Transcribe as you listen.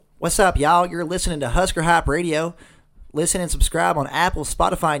What's up, y'all? You're listening to Husker Hype Radio. Listen and subscribe on Apple,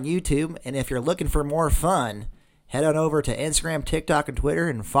 Spotify, and YouTube. And if you're looking for more fun, head on over to Instagram, TikTok, and Twitter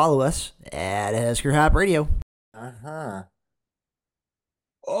and follow us at Husker Hype Radio. Uh-huh.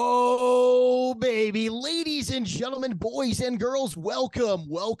 Oh, baby. Ladies and gentlemen, boys and girls, welcome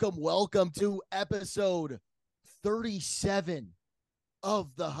to episode 37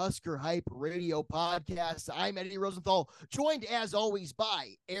 of the Husker Hype Radio podcast. I'm Eddie Rosenthal, joined as always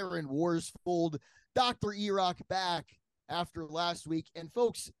by Aaron Worsfold, Dr. Erock back after last week. And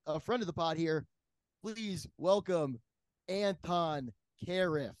folks, a friend of the pod here, please welcome Anton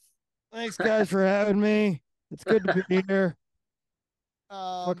Cariff. Thanks, guys, for having me. It's good to be here.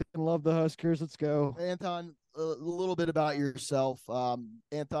 Fucking love the Huskers. Let's go. Anton, a little bit about yourself.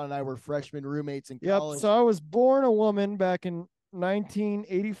 Anton and I were freshman roommates in Yep. college. So I was born a woman back in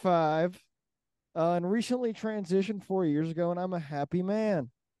 1985 and recently transitioned 4 years ago, and I'm a happy man.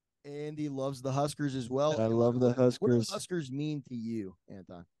 And he loves the Huskers as well. I love the What do Huskers. the Huskers mean to you,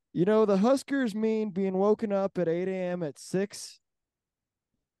 Anton? You know, the Huskers mean being woken up at 8 a.m. at 6.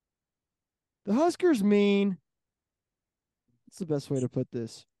 The Huskers mean, what's the best way to put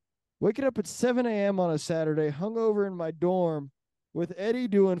this? Waking up at 7 a.m. on a Saturday, hungover in my dorm, with Eddie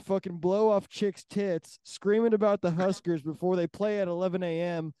doing fucking blow off chicks' tits, screaming about the Huskers before they play at 11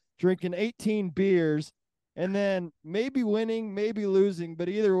 a.m., drinking 18 beers, and then maybe winning, maybe losing, but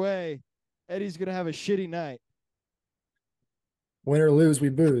either way, Eddie's gonna have a shitty night. Win or lose, we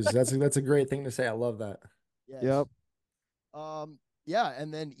booze. That's a great thing to say. I love that. Yes. Yep. Yeah,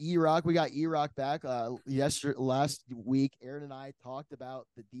 and then E-Rock, we got E-Rock back. Last week, Aaron and I talked about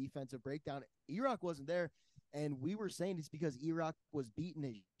the defensive breakdown. E-Rock wasn't there, and we were saying it's because E-Rock was beating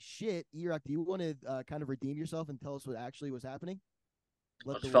his shit. E-Rock, do you want to kind of redeem yourself and tell us what actually was happening?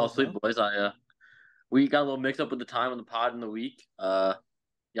 I just fell asleep, boys. We got a little mixed up with the time on the pod in the week. I'll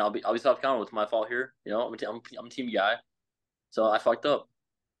be self-accountable. It's my fault here. You know, I'm a team guy, so I fucked up.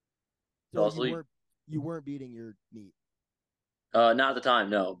 Fell asleep. You weren't beating your meat. Not at the time,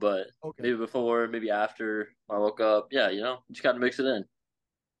 no, but Okay. maybe before, maybe after I woke up. Yeah, just got to mix it in.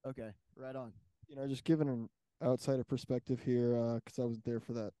 Okay, right on. You know, just giving an outsider perspective here, because I wasn't there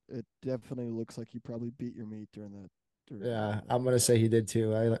for that. It definitely looks like you probably beat your meat during that. Yeah, I'm gonna say he did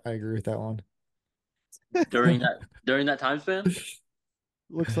too. I agree with that one. During that time span.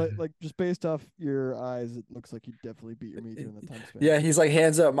 Looks like just based off your eyes, it looks like you definitely beat your meat during the time span. Yeah, he's like,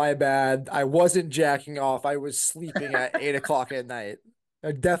 hands up, my bad. I wasn't jacking off. I was sleeping at 8 o'clock at night.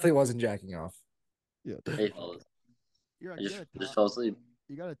 I definitely wasn't jacking off. Yeah. Hey, fellas. I Just fell asleep.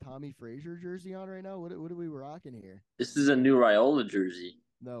 You got a Tommy Frazier jersey on right now? What are we rocking here? This is a new Raiola jersey.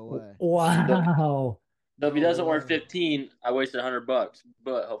 No way. Wow. No, if he doesn't wear way. 15, I wasted $100,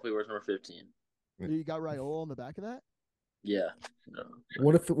 but hopefully he wears number 15. You got Raiola on the back of that? Yeah. No.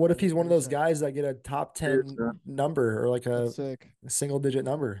 What if he's one of those guys that get a top 10 number or like That's sick. a single digit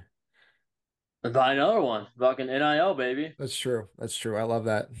number? And buy another one. Fucking NIL, baby. That's true. I love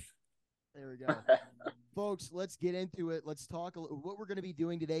that. There we go. Folks, let's get into it. Let's talk. What we're going to be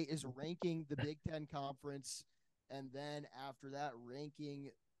doing today is ranking the Big Ten Conference, and then after that, ranking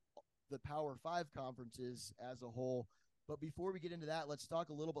the Power 5 conferences as a whole. But before we get into that, let's talk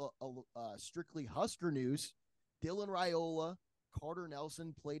a little bit strictly Husker news. Dylan Raiola, Carter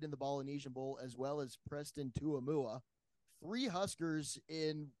Nelson played in the Polynesian Bowl, as well as Preston Tuamua. 3 Huskers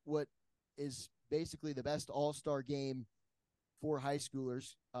in what is basically the best all-star game for high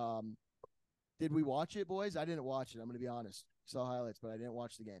schoolers. Did we watch it, boys? I didn't watch it. I'm going to be honest. Saw highlights, but I didn't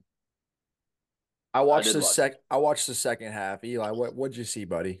watch the game. I watched the second half. Eli, what'd you see,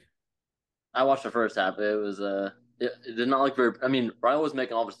 buddy? I watched the first half. It was it did not look very. I mean, Ryan was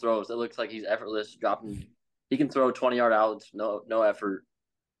making all of his throws. It looks like he's effortless, dropping. He can throw 20-yard outs, no effort,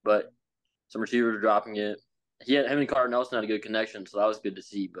 but some receivers are dropping it. Him and Carter Nelson had a good connection, so that was good to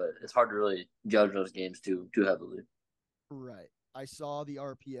see. But it's hard to really judge those games too heavily. Right. I saw the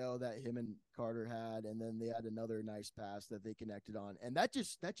RPO that him and Carter had, and then they had another nice pass that they connected on, and that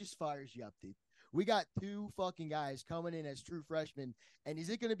just fires you up, dude. We got 2 fucking guys coming in as true freshmen, and is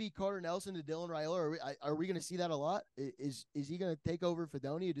it going to be Carter Nelson to Dylan Raiola? Or are we going to see that a lot? Is he going to take over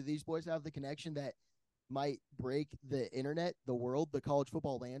Fredonia? Do these boys have the connection that might break the internet, the world, the college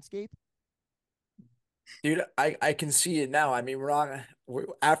football landscape? Dude, I can see it now. I mean,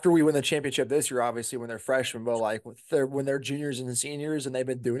 after we win the championship this year, obviously when they're freshmen, but like when they're juniors and seniors and they've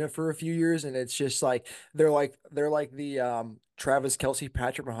been doing it for a few years, and it's just like they're like the Travis Kelce,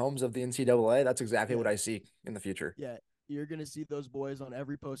 Patrick Mahomes of the NCAA. That's exactly what I see in the future. Yeah, you're gonna see those boys on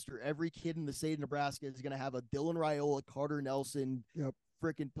every poster. Every kid in the state of Nebraska is gonna have a Dylan Raiola, Carter Nelson,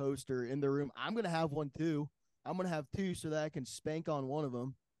 freaking poster in their room. I'm gonna have one too. I'm gonna have 2 so that I can spank on one of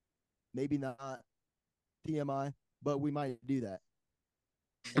them. Maybe not TMI, but we might do that.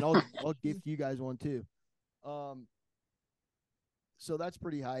 And I'll gift you guys one too. So that's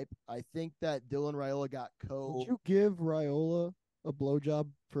pretty hype. I think that Dylan Raiola got Would you give Raiola a blowjob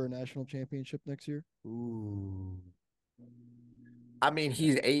for a national championship next year? Ooh. I mean,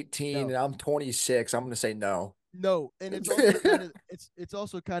 he's 18 No. and I'm 26. I'm gonna say no. No, and it's also kind of it's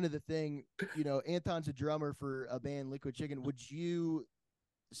also kind of the thing, you know, Anton's a drummer for a band Liquid Chicken. Would you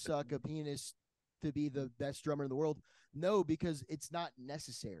suck a penis to be the best drummer in the world? No, because it's not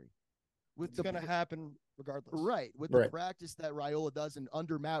necessary. With It's gonna happen regardless. right, with Right. the practice that Raiola does, and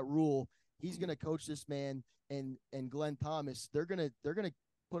under Matt Rule, he's gonna coach this man and Glenn Thomas. They're gonna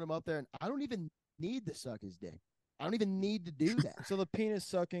put him up there, and I don't even need to suck his dick. I don't even need to do that. So the penis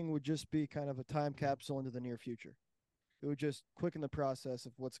sucking would just be kind of a time capsule into the near future. It would just quicken the process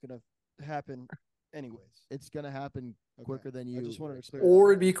of what's gonna happen, anyways. It's gonna happen Okay. quicker than you. I just wanted to clear. Or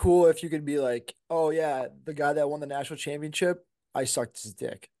that it'd be cool if you could be like, oh yeah, the guy that won the national championship, I sucked his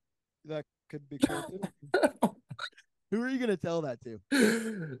dick. that could be cool too. Who are you gonna tell that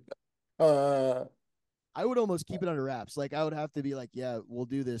to? uh, I would almost keep it under wraps. Like I would have to be like, yeah, we'll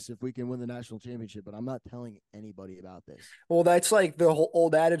do this if we can win the national championship, but I'm not telling anybody about this. well, that's like the whole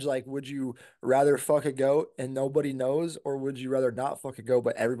old adage, like, would you rather fuck a goat and nobody knows, or would you rather not fuck a goat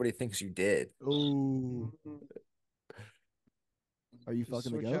but everybody thinks you did? Oh, are you Just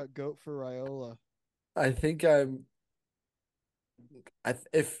fucking the switch goat? out goat for Raiola. I think I'm.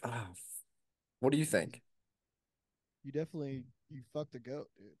 If what do you think? You definitely fucked the goat,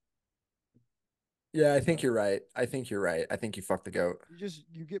 dude. Yeah, I think you're right. I think you're right. I think you fucked the goat.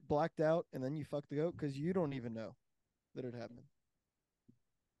 You get blacked out and then you fuck the goat because you don't even know that it happened.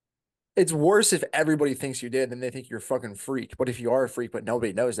 It's worse if everybody thinks you did and they think you're a fucking freak. But if you are a freak but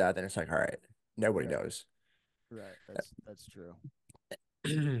nobody knows that, then it's like, all right, nobody Right. knows. Right, that's true.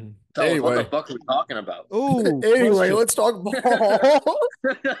 Tell us, what the Anyway, fuck are we talking about? Oh, anyway, let's talk ball.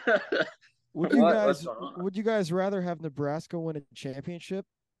 Would you What's guys going on? would you guys rather have Nebraska win a championship,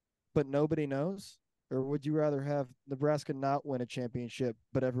 but nobody knows, or would you rather have Nebraska not win a championship,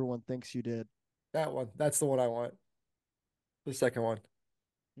 but everyone thinks you did? That one. That's the one I want. The second one.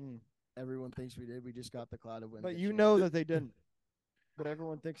 Everyone thinks we did. We just got the cloud of win. But you know that they didn't. But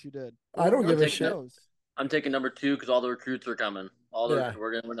everyone thinks you did. I don't give a nobody shit. knows. I'm taking number 2 because all the recruits are coming. Yeah.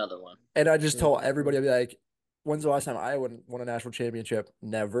 We're gonna win another one. And I just Yeah. told everybody, I'd be like, when's the last time I won a national championship?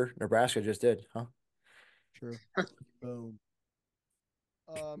 Never. Nebraska just did, huh? True. Boom.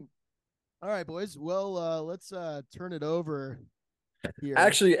 All right, boys. Well, let's turn it over here.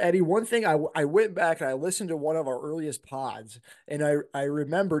 Actually, Eddie, one thing I went back and I listened to one of our earliest pods, and I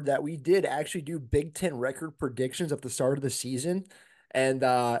remembered that we did actually do Big Ten record predictions at the start of the season, and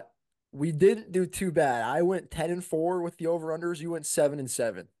we didn't do too bad. I went 10-4 with the over-unders. You went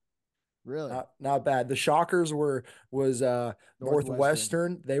 7-7. Really? Not bad. The shockers was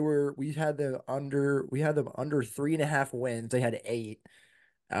Northwestern. We had them under 3.5 wins. They had 8.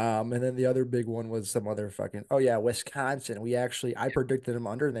 And then the other big one was some other fucking Wisconsin. I predicted them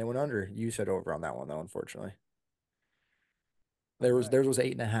under and they went under. You said over on that one though, unfortunately. Theirs was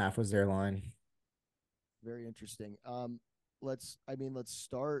 8.5 was their line. Very interesting. Let's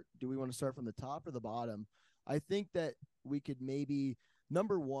start. Do we want to start from the top or the bottom? I think that we could maybe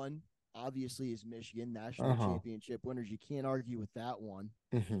number 1 obviously is Michigan national championship winners. You can't argue with that one.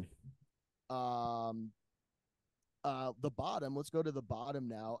 The bottom, let's go to the bottom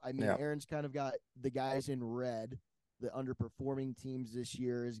now. I mean, Aaron's kind of got the guys in red. The underperforming teams this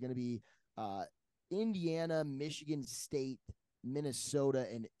year is going to be Indiana, Michigan State, Minnesota,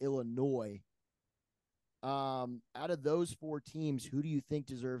 and Illinois. Out of those 4 teams, who do you think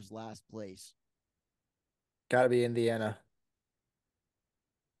deserves last place? Got to be Indiana.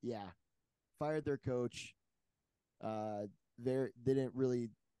 Yeah. Fired their coach. They didn't really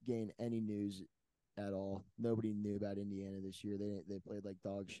gain any news at all. Nobody knew about Indiana this year. They played like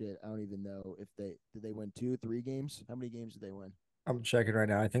dog shit. I don't even know if did they win 2, 3 games? How many games did they win? I'm checking right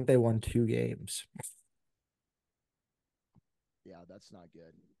now. I think they won 2 games. Yeah, that's not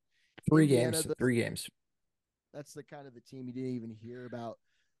good. 3 Indiana, games. 3 games. That's the kind of the team you didn't even hear about.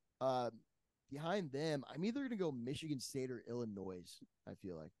 Behind them, I'm either gonna go Michigan State or Illinois. I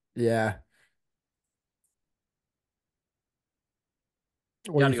feel like. Yeah.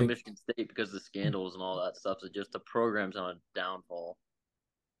 You What do gotta you go think? Michigan State because of the scandals and all that stuff. So just the program's on a downfall.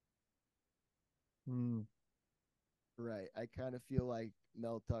 Right. I kind of feel like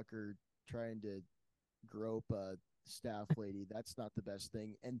Mel Tucker trying to grope a staff lady. That's not the best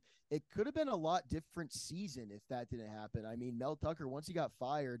thing. And it could have been a lot different season if that didn't happen. I mean, Mel Tucker, once he got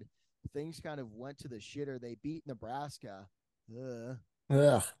fired, things kind of went to the shitter. They beat Nebraska.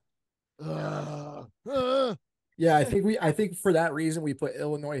 Ugh. Yeah, I think for that reason we put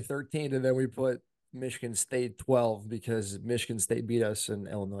Illinois 13 and then we put Michigan State 12 because Michigan State beat us and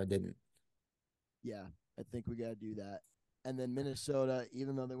Illinois didn't. Yeah, I think we got to do that. And then Minnesota,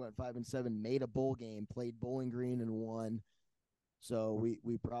 even though they went 5-7, made a bowl game, played Bowling Green and won. So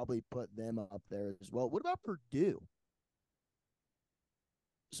we probably put them up there as well. What about Purdue?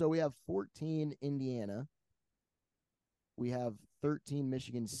 So we have 14 Indiana. We have 13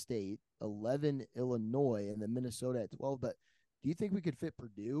 Michigan State, 11 Illinois, and then Minnesota at 12. But do you think we could fit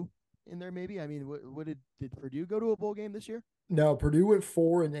Purdue in there maybe? I mean, what did Purdue go to a bowl game this year? No, Purdue went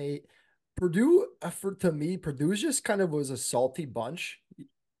 4-8. Purdue, to me, Purdue just kind of was a salty bunch.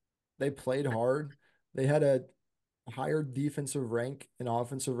 They played hard. They had a higher defensive rank and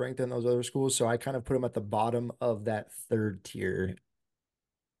offensive rank than those other schools, so I kind of put them at the bottom of that third tier.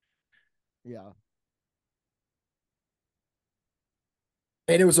 Yeah.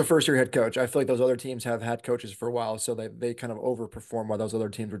 And it was a first-year head coach. I feel like those other teams have had coaches for a while, so they kind of overperform while those other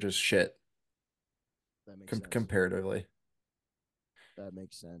teams were just shit That makes sense. comparatively. That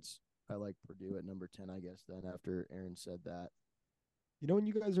makes sense. I like Purdue at number 10, I guess, then after Aaron said that. You know when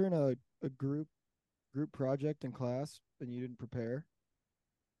you guys are in a group project in class and you didn't prepare,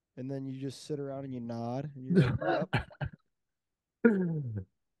 and then you just sit around and you nod and you're like, "Yep,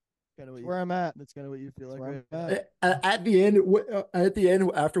 Kind of that's where I'm at." That's kind of what you feel That's like. where Right? I'm at. At the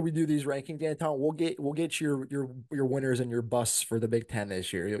end, after we do these rankings, Anton, we'll get your winners and your busts for the Big Ten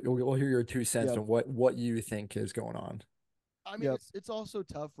this year. We'll hear your 2 cents Yep. on what you think is going on. I mean, Yep. it's also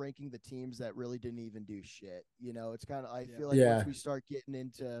tough ranking the teams that really didn't even do shit. You know, it's kind of I feel like Yeah. once we start getting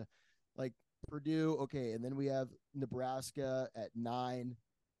into like Purdue, okay, and then we have Nebraska at 9,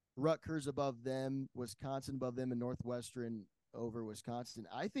 Rutgers above them, Wisconsin above them, and Northwestern over Wisconsin.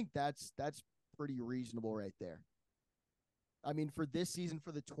 I think that's pretty reasonable right there. I mean, for this season,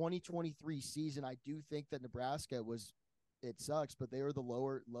 for the 2023 season, I do think that Nebraska it sucks, but they were the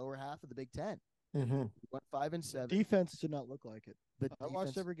lower half of the Big Ten. Mm-hmm. Went 5-7. Defense did not look like it. The I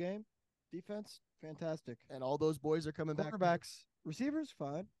watched defense- every game. Defense, fantastic. and all those boys are coming back. Quarterbacks, receivers,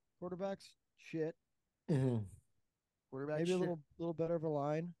 fine. Quarterbacks, shit. Mm-hmm. Quarterback Maybe shit. a little better of a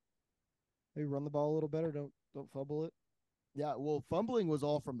line. Maybe run the ball a little better. Don't fumble it. Yeah, well, fumbling was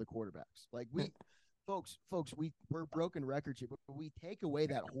all from the quarterbacks. Like folks, we're broken record here, but we take away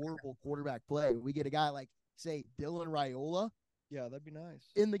that horrible quarterback play. We get a guy like, say, Dylan Raiola Yeah, that'd be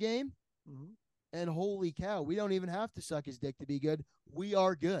nice. in the game, Mm-hmm. and holy cow, we don't even have to suck his dick to be good. We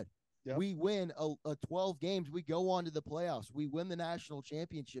are good. Yep. We win a 12 games. We go on to the playoffs. We win the national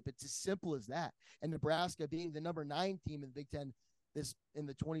championship. It's as simple as that. And Nebraska, being the number 9 team in the Big Ten this in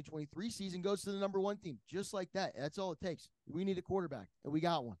the 2023 season, goes to the number 1 team, just like that. That's all it takes. We need a quarterback, and we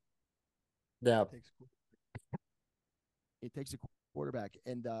got one. Yeah. It takes a quarterback,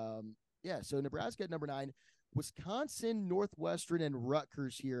 and yeah. So Nebraska at number 9, Wisconsin, Northwestern, and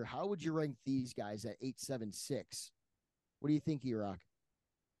Rutgers here. How would you rank these guys at 8, 7, 6? What do you think, E-Rock?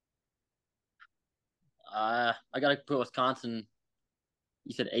 I gotta put Wisconsin.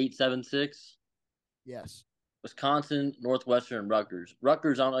 You said 8, 7, 6. Yes. Wisconsin, Northwestern, and Rutgers.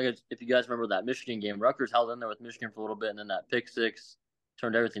 Rutgers, I don't know if you guys remember that Michigan game. Rutgers held in there with Michigan for a little bit, and then that pick six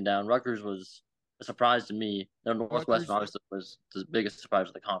turned everything down. Rutgers was a surprise to me. Then Northwestern obviously was the biggest surprise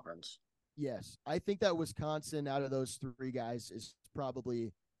of the conference. Yes. I think that Wisconsin, out of those 3 guys, is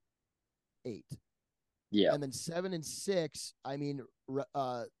probably 8. Yeah. And then 7 and 6, I mean,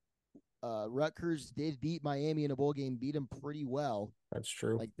 Rutgers did beat Miami in a bowl game, beat them pretty well. That's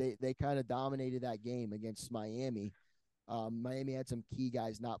true. Like they kind of dominated that game against Miami. Miami had some key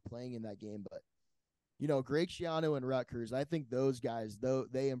guys not playing in that game, but Greg Schiano and Rutgers, I think those guys, though,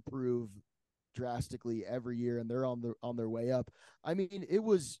 they improve drastically every year, and they're on their way up. I mean, it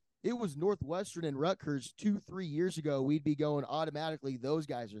was Northwestern and Rutgers 2-3 years ago. We'd be going automatically. Those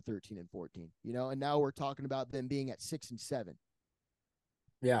guys are 13 and 14, and now we're talking about them being at 6 and 7.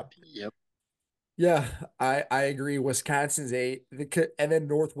 Yeah. Yep. Yeah, I agree. Wisconsin's 8, and then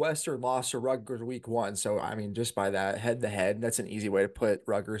Northwestern lost to Rutgers week 1. So I mean, just by that head to head, that's an easy way to put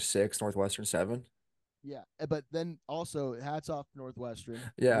Rutgers 6, Northwestern 7. Yeah, but then also hats off to Northwestern.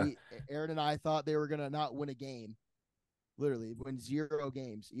 Yeah. Aaron and I thought they were gonna not win a game. Literally win 0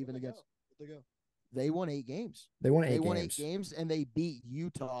 games, even against. They won 8 games. They won 8 They games. won 8 games, and they beat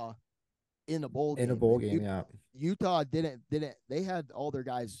Utah in a bowl game. In a bowl game, yeah. Utah didn't. They had all their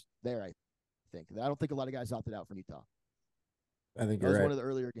guys there. I think. I don't think a lot of guys opted out from Utah. I think That you're was right. one of the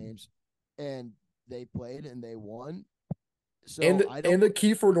earlier games, and they played and they won. So And I don't. the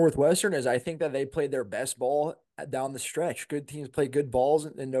key for Northwestern is I think that they played their best ball down the stretch. Good teams play good balls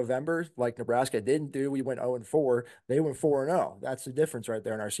in November, like Nebraska didn't do. We went 0-4. They went 4-0. That's the difference right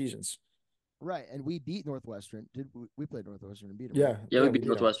there in our seasons. Right, and we beat Northwestern. Did we played Northwestern and beat them? Yeah. Right? Yeah, we we beat did.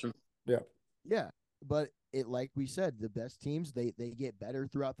 Northwestern. Yeah. Yeah, but it like we said, the best teams they get better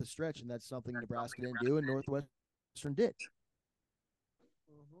throughout the stretch, and that's something Nebraska didn't do, and Northwestern did.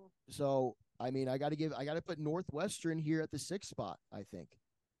 So I mean, I got to put Northwestern here at the 6th spot. I think.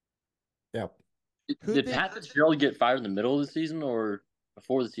 Yeah. Could Did they- Pat Fitzgerald get fired in the middle of the season or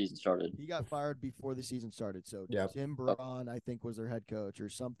before the season started? He got fired before the season started. So Yep. Tim Braun, I think, was their head coach or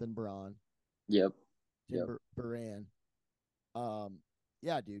something. Braun. Yep. Tim Baran.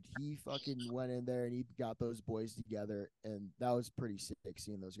 Yeah, dude, he fucking went in there and he got those boys together, and that was pretty sick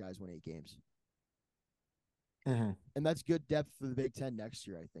seeing those guys win 8 games. Mhm. And that's good depth for the Big Ten next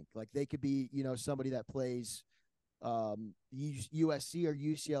year. I think like they could be, somebody that plays USC or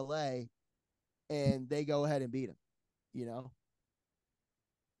UCLA, and they go ahead and beat them.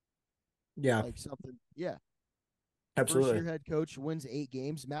 Yeah. Like something. Yeah. Absolutely. First year head coach wins 8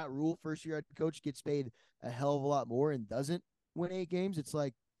 games. Matt Rule, first year head coach, gets paid a hell of a lot more and doesn't win 8 games. It's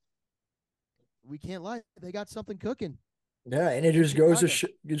like we can't lie. They got something cooking. Yeah, and it just goes to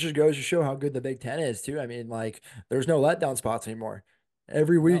Chicago. show how good the Big Ten is too. I mean, like there's no letdown spots anymore.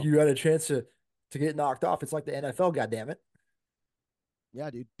 Every week No. you got a chance to get knocked off. It's like the NFL, goddammit. Yeah,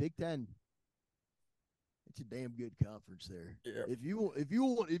 dude. Big Ten. It's a damn good conference there. Yeah. If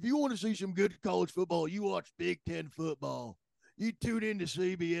you want to see some good college football, you watch Big Ten football. You tune into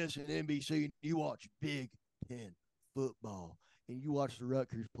CBS and NBC and you watch Big Ten football. And you watch the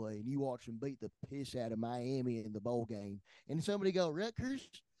Rutgers play and you watch them beat the piss out of Miami in the bowl game. And somebody go, Rutgers?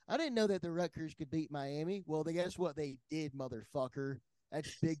 I didn't know that the Rutgers could beat Miami. Well, guess what they did, motherfucker?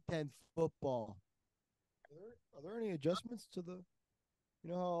 That's Big Ten football. Are there any adjustments to the,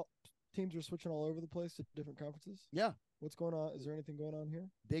 how teams are switching all over the place to different conferences? Yeah. What's going on? Is there anything going on here?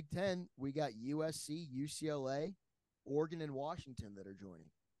 Big Ten, we got USC, UCLA, Oregon, and Washington that are joining.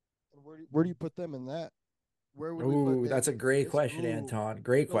 And where do you put them in that? Where would we put Ooh, them? that's a great question, Ooh. Anton.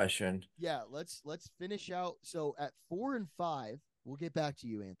 Great So- question. Yeah, let's finish out. So at 4 and 5, we'll get back to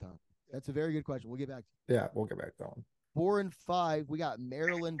you, Anton. That's a very good question. We'll get back to Yeah, we'll get back to that one. 4 and 5. We got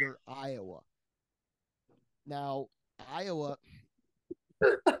Maryland or Iowa. Now, Iowa.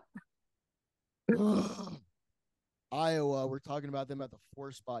 Iowa, we're talking about them at the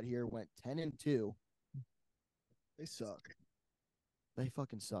 4 spot here. Went 10 and 2. They suck. They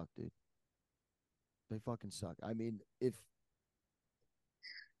fucking suck, dude. They fucking suck. I mean, if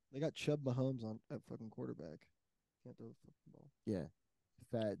They got Chubb Mahomes on at fucking quarterback. Can't throw the fucking ball. yeah,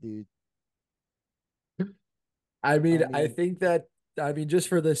 fat dude. I mean, I I mean- think that just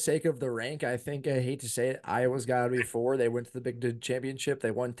for the sake of the rank, I think I hate to say it, Iowa's got to be 4. They went to the Big Ten championship.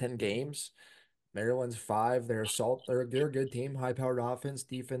 They won 10 games. Maryland's 5. They're a good team. High powered offense.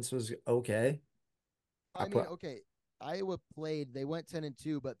 Defense was okay. I mean, okay. Iowa played. They went 10 and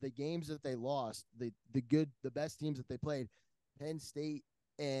 2, but the games that they lost, the best teams that they played, Penn State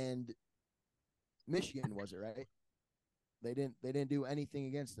and Michigan, was it right? They didn't do anything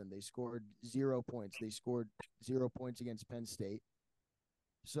against them. They scored 0 points. They scored 0 points against Penn State.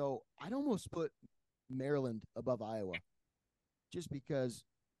 So I'd almost put Maryland above Iowa, just because.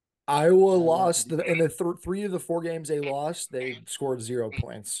 Iowa Iowa lost did- in the 3 of the 4 games they lost. They scored 0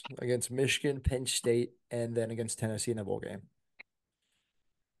 points against Michigan, Penn State, and then against Tennessee in a bowl game.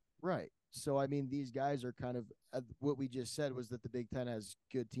 Right. So I mean, these guys are kind of what we just said was that the Big Ten has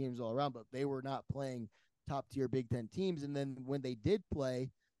good teams all around, but they were not playing top tier Big Ten teams. And then when they did play,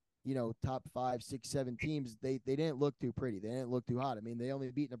 top 5, 6, 7 teams, they didn't look too pretty. They didn't look too hot. I mean, they only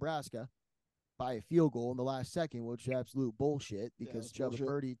beat Nebraska by a field goal in the last second, which is absolute bullshit because it's Chuba bullshit.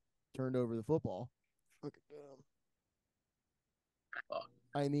 Purdy turned over the football. Fucking dumb.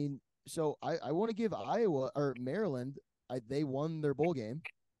 I mean, so I want to give Iowa or Maryland. They won their bowl game,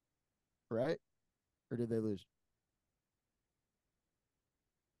 right? Or did they lose?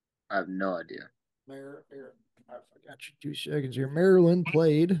 I have no idea. I got you 2 seconds here. Maryland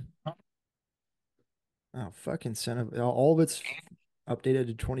played. Oh, fucking son of all of it's updated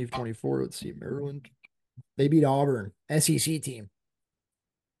to 2024. Let's see. Maryland. They beat Auburn, SEC team.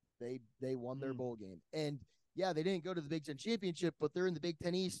 They won their bowl game. And yeah, they didn't go to the Big Ten championship, but they're in the Big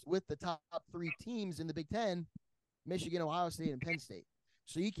Ten East with the top 3 teams in the Big Ten, Michigan, Ohio State, and Penn State.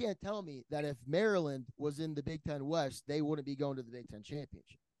 So you can't tell me that if Maryland was in the Big Ten West, they wouldn't be going to the Big Ten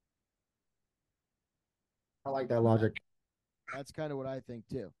championship. I like that logic. That's kind of what I think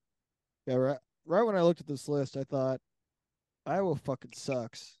too. Yeah, right when I looked at this list, I thought Iowa fucking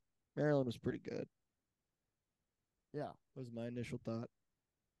sucks. Maryland was pretty good. Yeah, Was my initial thought.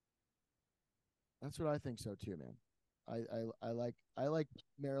 that's what I think so too, man. I like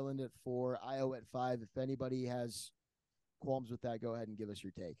Maryland at 4, Iowa at 5. If anybody has qualms with that, go ahead and give us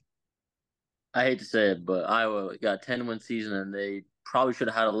your take. I hate to say it, but Iowa got a 10-win season, and they probably should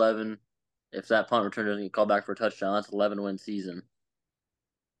have had 11. If that punt return doesn't get called back for a touchdown, that's 11-win season.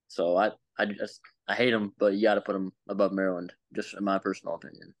 So I hate them, but you got to put them above Maryland, just in my personal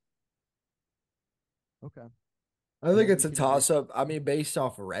opinion. Okay. I think Yeah, it's we a can toss up. I mean, based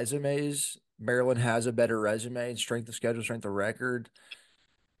off of resumes, Maryland has a better resume, strength of schedule, strength of record.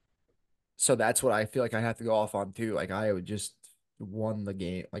 So that's what I feel like I have to go off on too. Like I would just won the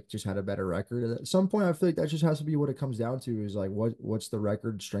game, like just had a better record. At some point, I feel like that just has to be what it comes down to is like what's the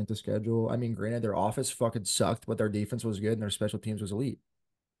record, strength of schedule. I mean, granted, their offense fucking sucked, but their defense was good and their special teams was elite.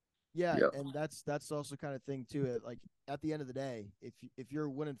 Yeah, Yep. and that's also kind of thing too. Like at the end of the day, if you're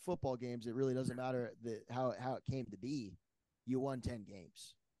winning football games, it really doesn't matter how it came to be. You won 10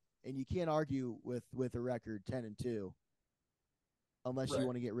 games, and you can't argue with a record 10-2 unless Right. you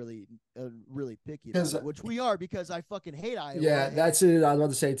want to get really picky 'Cause- about it, which we are because I fucking hate Iowa. Yeah, and- that's it. I was about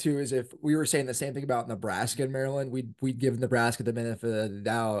to say too is if we were saying the same thing about Nebraska and Maryland, we'd give Nebraska the benefit of the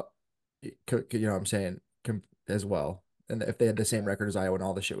doubt. You know what I'm saying? As well. And if they had the same record as Iowa and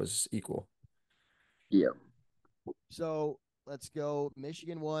all the shit was equal. Yep. So let's go.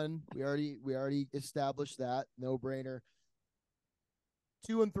 Michigan won. We already established that. No brainer.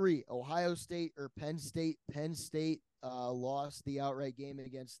 2 and 3. Ohio State or Penn State. Penn State lost the outright game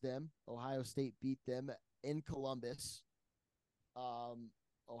against them. Ohio State beat them in Columbus.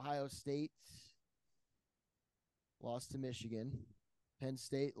 Ohio State lost to Michigan. Penn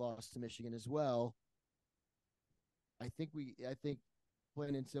State lost to Michigan as well. I think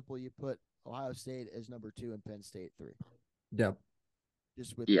plain and simple, you put Ohio State as number 2 and Penn State 3. Yep.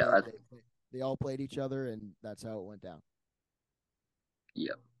 Just with Yeah, they all played each other, and that's how it went down.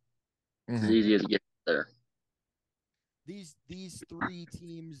 Yep. It's Mhm. as easy as it gets there. These 3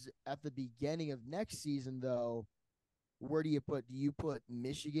 teams at the beginning of next season, though, where do you put? Do you put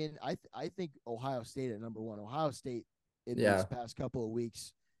Michigan? I think Ohio State at number 1. Ohio State in these past couple of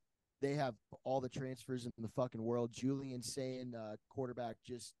weeks, they have all the transfers in the fucking world. Julian Sayin, quarterback,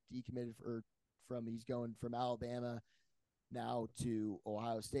 just decommitted he's going from Alabama now to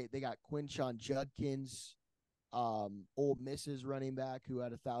Ohio State. They got Quinshon Judkins, Ole Miss's running back who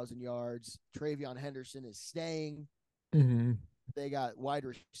had 1,000 yards. Travion Henderson is staying. Mm-hmm. They got wide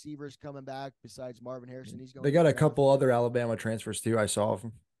receivers coming back besides Marvin Harrison. He's going. They got a couple other Alabama transfers too. I saw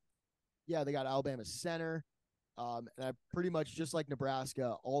them. Yeah, they got Alabama center. And I pretty much just like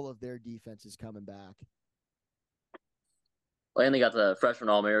Nebraska, all of their defense is coming back. And they got the freshman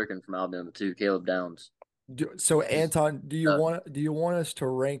All-American from Alabama too, Caleb Downs. So Anton, do you want us to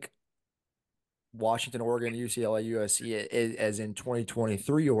rank Washington, Oregon, UCLA, USC as in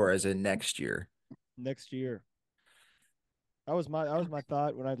 2023 or as in next year? Next year. That was my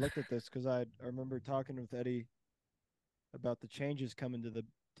thought when I looked at this because I remember talking with Eddie about the changes coming to the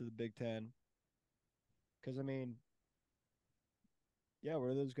Big Ten. Because I mean, yeah,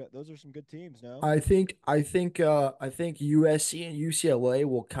 where those are some good teams now. I think USC and UCLA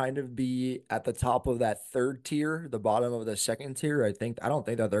will kind of be at the top of that third tier, the bottom of the second tier. I don't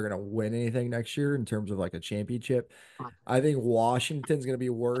think that they're gonna win anything next year in terms of like a championship. I think Washington's gonna be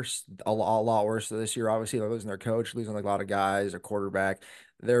worse, a lot worse this year. Obviously, they're losing their coach, losing like a lot of guys, their quarterback.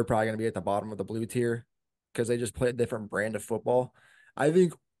 They're probably gonna be at the bottom of the blue tier because they just play a different brand of football. I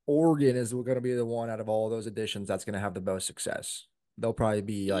think Oregon is going to be the one out of all of those additions that's going to have the most success. They'll probably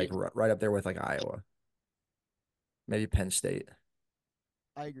be like right up there with like Iowa, maybe Penn State.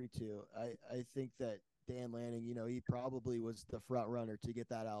 I agree too. I think that Dan Lanning, he probably was the front runner to get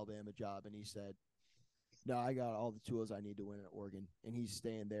that Alabama job, and he said, "No, I got all the tools I need to win at Oregon," and he's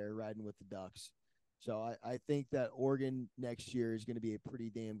staying there, riding with the Ducks. So I think that Oregon next year is going to be a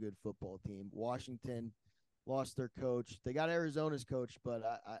pretty damn good football team. Washington lost their coach. They got Arizona's coach, but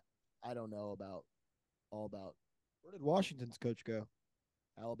I don't know about. Where did Washington's coach go?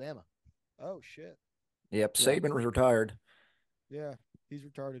 Alabama. Oh shit. Yep, Yeah. Saban was retired. Yeah, he's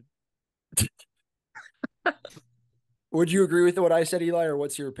retarded. Would you agree with what I said, Eli, or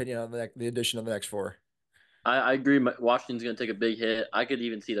what's your opinion on the addition of the next 4? I agree. Washington's going to take a big hit. I could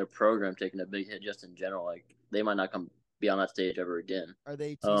even see their program taking a big hit just in general. Like they might not be on that stage ever again. Are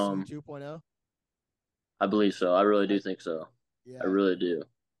they TCU 2.0? I believe so. I really do think so. Yeah. I really do.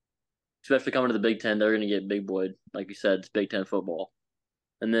 Especially coming to the Big Ten, they're going to get big boyed. Like you said, it's Big Ten football.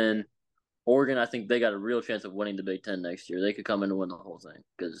 And then Oregon, I think they got a real chance of winning the Big Ten next year. They could come in and win the whole thing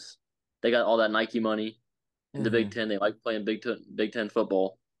because they got all that Nike money in the Big Ten. They like playing Big Ten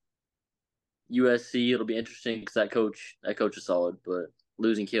football. USC, it'll be interesting because that coach is solid, but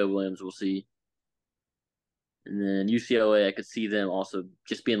losing Caleb Williams, we'll see. And then UCLA, I could see them also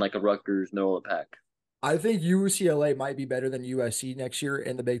just being like a Rutgers middle of the pack. I think UCLA might be better than USC next year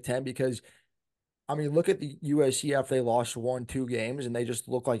in the Big Ten because I mean, look at the USC after they lost 1, 2 games, and they just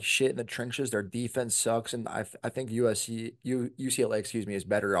look like shit in the trenches. Their defense sucks, and I think UCLA, excuse me, is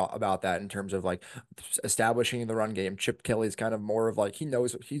better about that in terms of like establishing the run game. Chip Kelly's kind of more of like he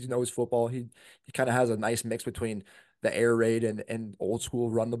knows football. He kind of has a nice mix between the air raid and old school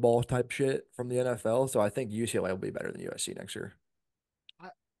run the ball type shit from the NFL. So I think UCLA will be better than USC next year.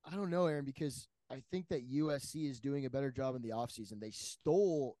 I don't know, Aaron, because I think that USC is doing a better job in the offseason. They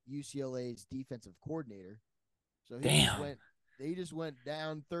stole UCLA's defensive coordinator. So Damn. They just went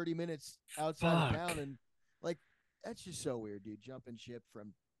down 30 minutes outside of Fuck. town, and like that's just so weird, dude. Jumping ship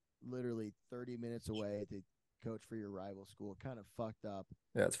from literally 30 minutes away to coach for your rival school. Kind of fucked up.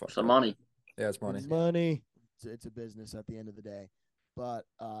 Yeah, it's fucked Some up. money. Yeah, it's money. Money. It's a business at the end of the day. But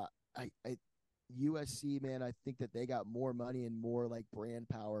I USC, man, I think that they got more money and more like brand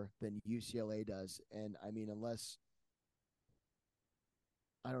power than UCLA does. And I mean, unless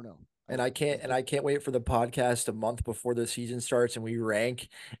I don't know. And I can't wait for the podcast a month before the season starts and we rank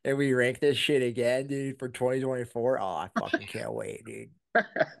this shit again, dude, for 2024. Oh, I fucking can't wait, dude.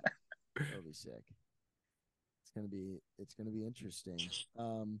 That'll be sick. It's gonna be interesting.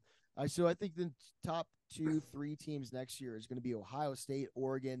 I think the top 2-3 teams next year is gonna be Ohio State,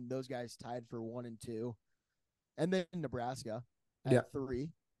 Oregon. Those guys tied for 1 and 2, and then Nebraska at Yeah. 3.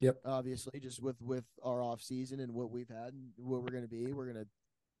 Yep. Obviously, just with our off season and what we've had and what we're gonna be, we're gonna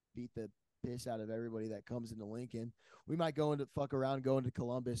beat the piss out of everybody that comes into Lincoln. We might go into go into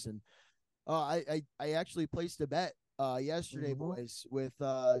Columbus, and I actually placed a bet yesterday, boys, with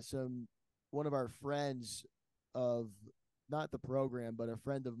one of our friends of not the program, but a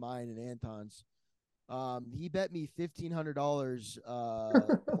friend of mine and Anton's. He bet me $1,500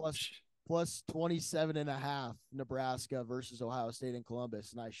 plus 27.5 Nebraska versus Ohio State and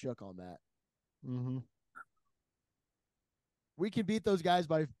Columbus, and I shook on that. Mm-hmm. We can beat those guys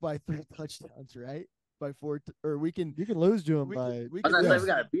by 3 touchdowns, right? By 4, or we can. You can lose to them We by. we I was could gonna say lose. we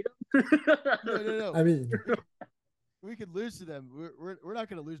gotta beat them. No. I mean, We could lose to them. We're not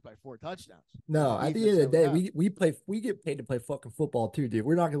going to lose by 4 touchdowns. no, at the end of the day, we get paid to play fucking football too, dude.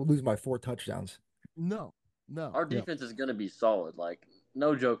 We're not gonna lose by 4 touchdowns. No. Our defense is gonna be solid. Like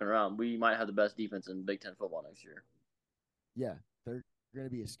no joking around. We might have the best defense in Big Ten football next year. Yeah, they're going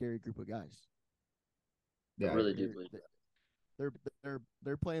to be a scary group of guys. I really do believe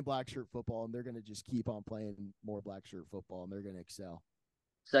They're playing black shirt football, and they're going to just keep on playing more black shirt football, and they're going to excel.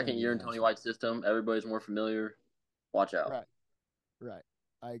 Second year in Tony White's system, everybody's more familiar. Watch out. Right.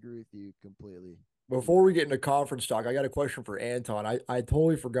 I agree with you completely. Before we get into conference talk, I got a question for Anton. I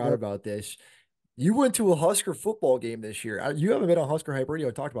totally forgot Yep. about this. You went to a Husker football game this year. You haven't been on Husker Hype Radio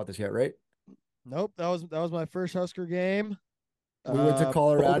and talked about this yet, right? Nope, that was my first Husker game. We went to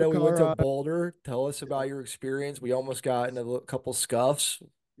Colorado. Boulder, We went to Colorado. Boulder. Tell us about your experience. We almost got in a couple scuffs.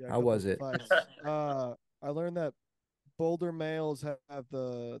 Yeah, a How couple was it? fights. I learned that Boulder males have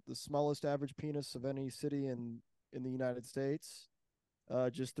the smallest average penis of any city in the United States.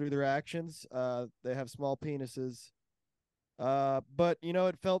 Just through their actions, they have small penises. But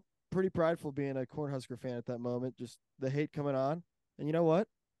it felt pretty prideful being a Cornhusker fan at that moment. Just the hate coming on, and you know what?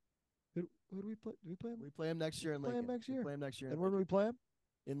 Who do we play? Do we play them? We play them next year in Play 'em Lincoln. next year. We play them next year And where do we play them?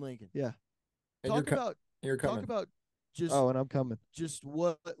 in Lincoln. Yeah. And Talk about you're coming. talk about just Oh, and I'm coming. just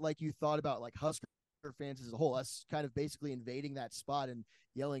what like you thought about like Husker fans as a whole. Us kind of basically invading that spot and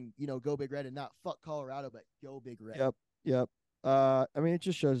yelling, go Big Red, and not fuck Colorado, but go Big Red. Yep. I mean, it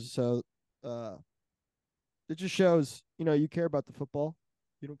just shows. So, it just shows. You care about the football.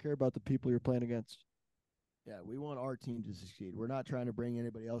 You don't care about the people you're playing against. Yeah, we want our team to succeed. We're not trying to bring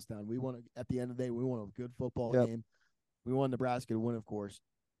anybody else down. We want to, at the end of the day, we want a good football Yep. game. We want Nebraska to win, of course,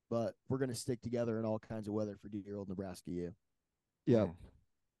 but we're going to stick together in all kinds of weather for dear old Nebraska U. Yeah. Mm.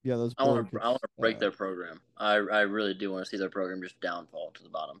 Yeah. Those. I want Boulder to kids, break their program. I really do want to see their program just downfall to the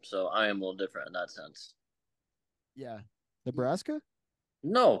bottom. So I am a little different in that sense. Yeah. Nebraska.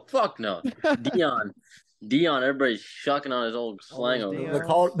 No, fuck no. Dion, everybody's shucking on his old slang those over Deion.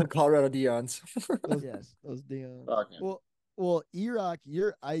 there. The Colorado Deons. Yes. Those Dion. Fuck him. Well, Erock,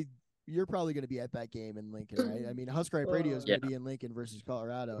 you're probably going to be at that game in Lincoln, right? I mean, Husker Hype Radio is going to be in Lincoln versus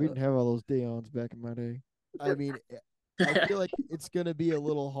Colorado. We didn't have all those Dions back in my day. I mean, I feel like it's going to be a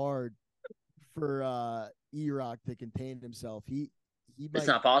little hard for Erock to contain himself. He might, It's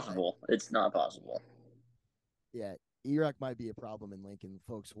not possible. It's not possible. Yeah, Erock might be a problem in Lincoln.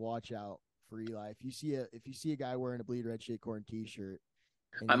 Folks, watch out for Eli. If you see a guy wearing a bleed red shit corn t-shirt,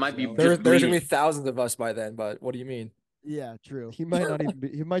 and I he's might be yelling- There's Just gonna be bleeding. thousands of us by then, but what do you mean? Yeah, true. He might not even.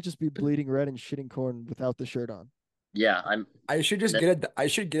 He might just be bleeding red and shitting corn without the shirt on. Yeah, I should just get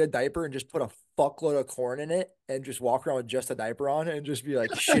a diaper and just put a fuckload of corn in it and just walk around with just a diaper on and just be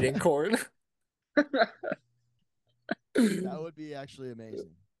like shitting corn. That would be actually amazing.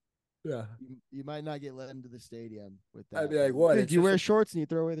 Yeah. You might not get let into the stadium with that. I'd be like, but- what? Dude, It's you just wear a- shorts and you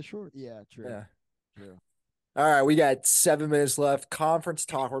throw away the shorts. Yeah, true. Yeah. True. All right, we got 7 minutes left. Conference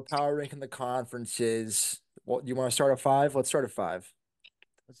talk. We're power ranking the conferences. Well, you want to start at 5? Let's start at 5.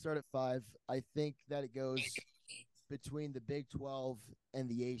 Let's start at 5. I think that it goes between the Big 12 and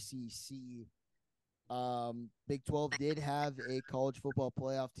the ACC. Big 12 did have a college football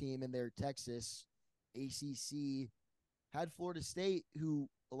playoff team in there, Texas. ACC had Florida State, who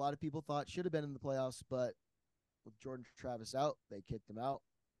a lot of people thought should have been in the playoffs, but with Jordan Travis out, they kicked him out.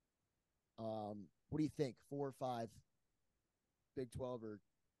 What do you think? 4 or 5? Big 12 or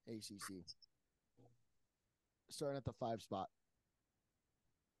ACC? Starting at the 5 spot.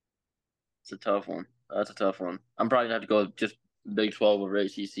 It's a tough one. That's a tough one. I'm probably gonna have to go with just Big 12 over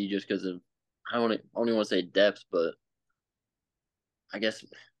ACC just because of I don't only want to say depth, but I guess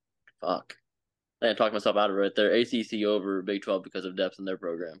fuck. I talked myself out of it right there. ACC over Big 12 because of depth in their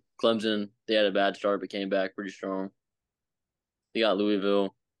program. Clemson, they had a bad start but came back pretty strong. They got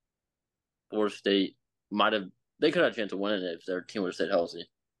Louisville, Florida State. They could have a chance of winning it if their team would have stayed healthy.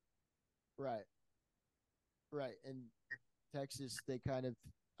 Right. Right. And Texas, they kind of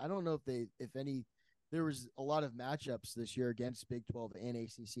I don't know if any there was a lot of matchups this year against Big 12 and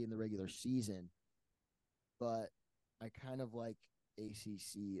ACC in the regular season. But I kind of like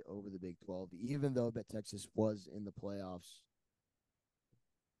ACC over the Big 12, even though that Texas was in the playoffs.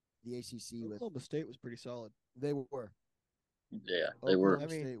 The ACC with Oklahoma State was pretty solid. they were. Yeah, they were.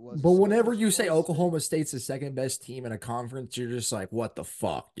 Oklahoma State was But solid. whenever you say Florida Oklahoma State's the second best team in a conference, you're just like, what the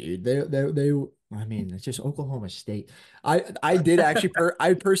fuck, dude? They I mean, it's just Oklahoma State. I did actually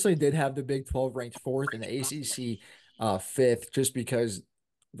I personally did have the Big 12 ranked 4th and the ACC 5th, just because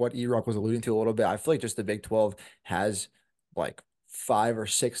what E-Rock was alluding to a little bit. I feel like just the Big 12 has like 5 or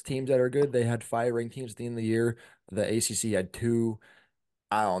 6 teams that are good. They had 5 ranked teams at the end of the year. The ACC had 2.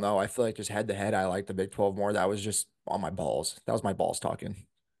 I don't know. I feel like just head to head, I like the Big 12 more. That was just on my balls. That was my balls talking.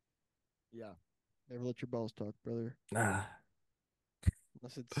 Yeah. Never let your balls talk, brother. Ah.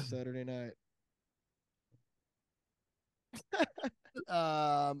 Unless it's Saturday night.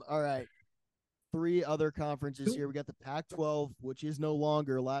 All right. 3 other conferences here. We got the Pac-12, which is no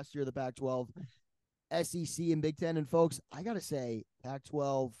longer last year the Pac-12, SEC and Big Ten. And folks, I gotta say,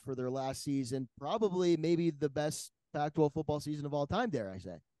 Pac-12 for their last season, probably maybe the best Pac-12 football season of all time. Dare I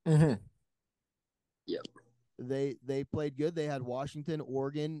say? Mm-hmm. Yep. They played good. They had Washington,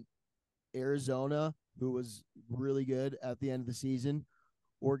 Oregon, Arizona, who was really good at the end of the season,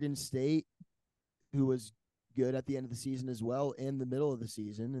 Oregon State, who was good at the end of the season as well, in the middle of the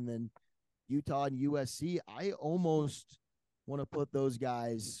season, and then Utah and USC. I almost want to put those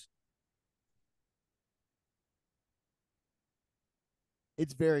guys.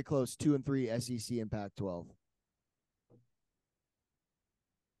 It's very close, 2 and 3 SEC and Pac-12.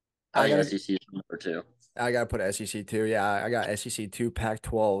 I I think gotta- SEC is number 2. I gotta put SEC 2. Yeah, I got SEC 2,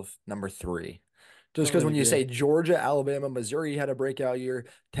 Pac-12 number 3. Just because when Totally you agree. say Georgia, Alabama, Missouri had a breakout year,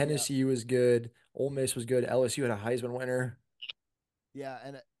 Tennessee was good, Ole Miss was good, LSU had a Heisman winner. Yeah,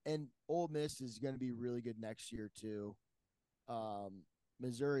 and Ole Miss is going to be really good next year too.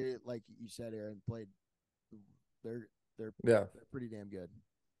 Missouri, like you said, Aaron, played. They're Yeah, pretty damn good.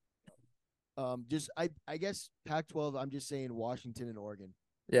 Just I guess Pac-12. I'm just saying Washington and Oregon,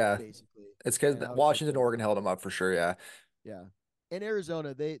 yeah. basically. It's because And I would Washington, put- Oregon held them up for sure. Yeah, Yeah, and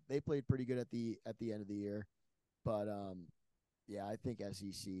Arizona, they played pretty good at the end of the year, but yeah, I think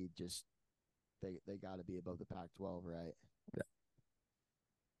SEC just they got to be above the Pac-12, right?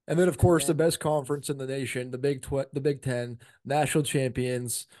 and then of course the then- best conference in the nation, the Big Ten, national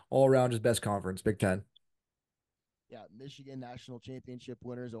champions, all around just best conference, Big Ten. Yeah, Michigan national championship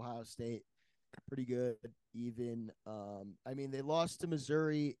winners, Ohio State, pretty good. Even, I mean, they lost to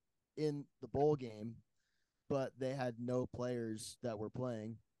Missouri in the bowl game, but they had no players that were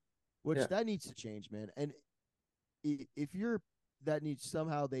playing, which Yeah. that needs to change, man. And if you're that needs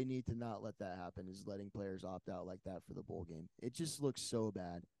somehow they need to not let that happen, is letting players opt out like that for the bowl game. It just looks so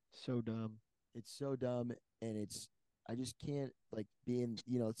bad. So dumb. It's so dumb, and I just can't like being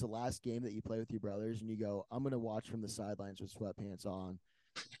it's the last game that you play with your brothers, and you go, I'm gonna watch from the sidelines with sweatpants on.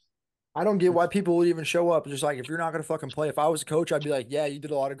 I don't get why people would even show up. Just like, if you're not gonna fucking play, if I was a coach, I'd be like, yeah, you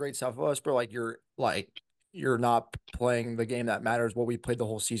did a lot of great stuff with us, but you're not playing the game that matters. What we played the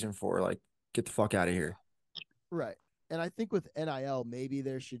whole season for. Like, get the fuck out of here. Right. And I think with NIL, maybe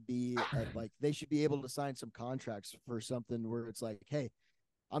there should be they should be able to sign some contracts for something where it's like, hey,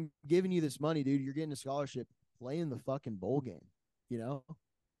 I'm giving you this money, dude. You're getting a scholarship. Play in the fucking bowl game, you know?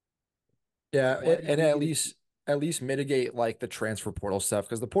 Yeah, Why do you and need at to- least at least mitigate like the transfer portal stuff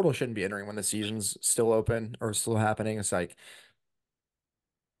because the portal shouldn't be entering when the season's still open or still happening. It's like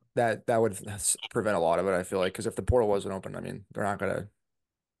that would prevent a lot of it, I feel like, because if the portal wasn't open, I mean, they're not gonna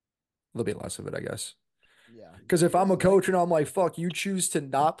there'll be less of it, I guess. Yeah. Because if Yeah, I'm a like, coach and I'm like, fuck, you choose to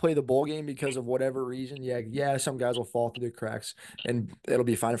not play the bowl game because of whatever reason, yeah, some guys will fall through the cracks and it'll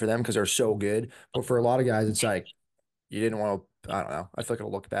be fine for them because they're so good. But for a lot of guys, it's like you didn't want to, I don't know. I feel like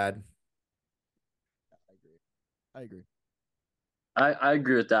it'll look bad. I agree. I agree. I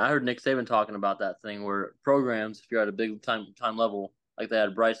agree with that. I heard Nick Saban talking about that thing where programs, if you're at a big time level, like they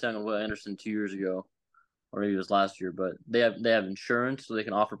had Bryce Young and Will Anderson 2 years ago, or maybe it was last year, but they have insurance, so they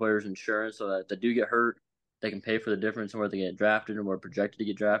can offer players insurance so that if they do get hurt, they can pay for the difference in where they get drafted and where projected to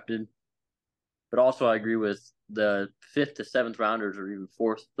get drafted. But also, I agree with the fifth to seventh rounders, or even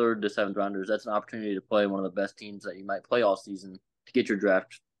fourth, third to seventh rounders. That's an opportunity to play one of the best teams that you might play all season to get your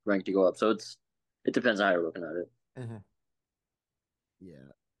draft rank to go up. So it depends on how you're looking at it. Mm-hmm.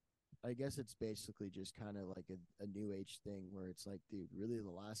 Yeah. I guess it's basically just kind of like a new age thing where it's like, dude, really the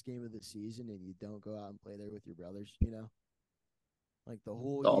last game of the season and you don't go out and play there with your brothers, you know? Like the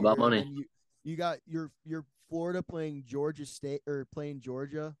whole It's all year. about money. And then you got your Florida playing Georgia State or playing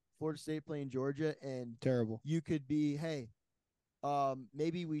Georgia, Florida State playing Georgia, and Terrible. you could be, hey,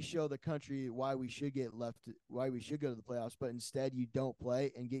 maybe we show the country why we should go to the playoffs, but instead you don't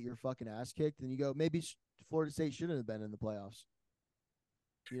play and get your fucking ass kicked, and you go, maybe Florida State shouldn't have been in the playoffs.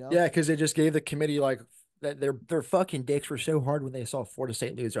 You know? Yeah, because they just gave the committee like that their fucking dicks were so hard when they saw Florida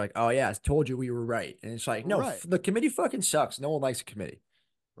State lose. They're like, oh yeah, I told you we were right. And it's like, no, Right. the committee fucking sucks. No one likes the committee.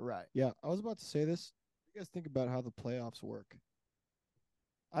 Right. Yeah, I was about to say this. You guys think about how the playoffs work.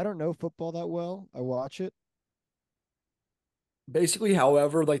 I don't know football that well. I watch it. Basically,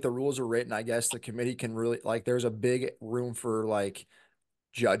 however, like the rules are written, I guess the committee can really like there's a big room for like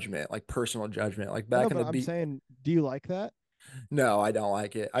judgment, like personal judgment. Like I know, back in but the I'm B saying, do you like that? No, I don't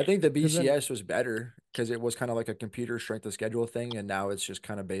like it. I think the 'Cause then BCS was better because it was kind of like a computer strength of schedule thing, and now it's just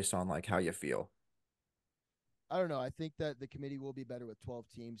kind of based on like how you feel. I don't know. I think that the committee will be better with 12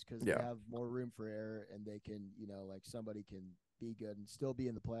 teams because they Yeah. have more room for error and they can, like somebody can be good and still be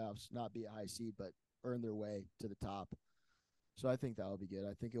in the playoffs, not be a high seed, but earn their way to the top. So I think that will be good.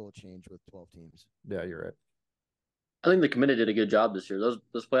 I think it will change with 12 teams. Yeah, you're right. I think the committee did a good job this year.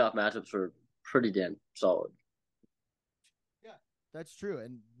 Those playoff matchups were pretty damn solid. Yeah, that's true.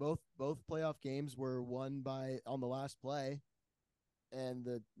 And both playoff games were won by on the last play, and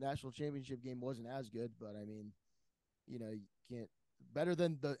the national championship game wasn't as good. But I mean, you can't better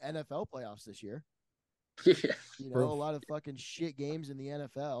than the NFL playoffs this year. Yeah. A lot of fucking shit games in the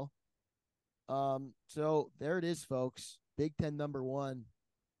NFL. So there it is, folks. Big Ten number 1,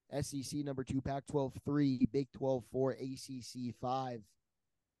 SEC number 2, Pac-12 3, Big 12 4, ACC 5.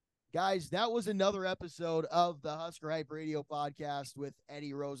 Guys, that was another episode of the Husker Hype Radio podcast with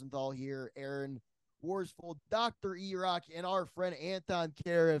Eddie Rosenthal here, Aaron Worsfold, Dr. E-Rock, and our friend Anton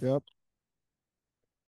Cariff. Yep.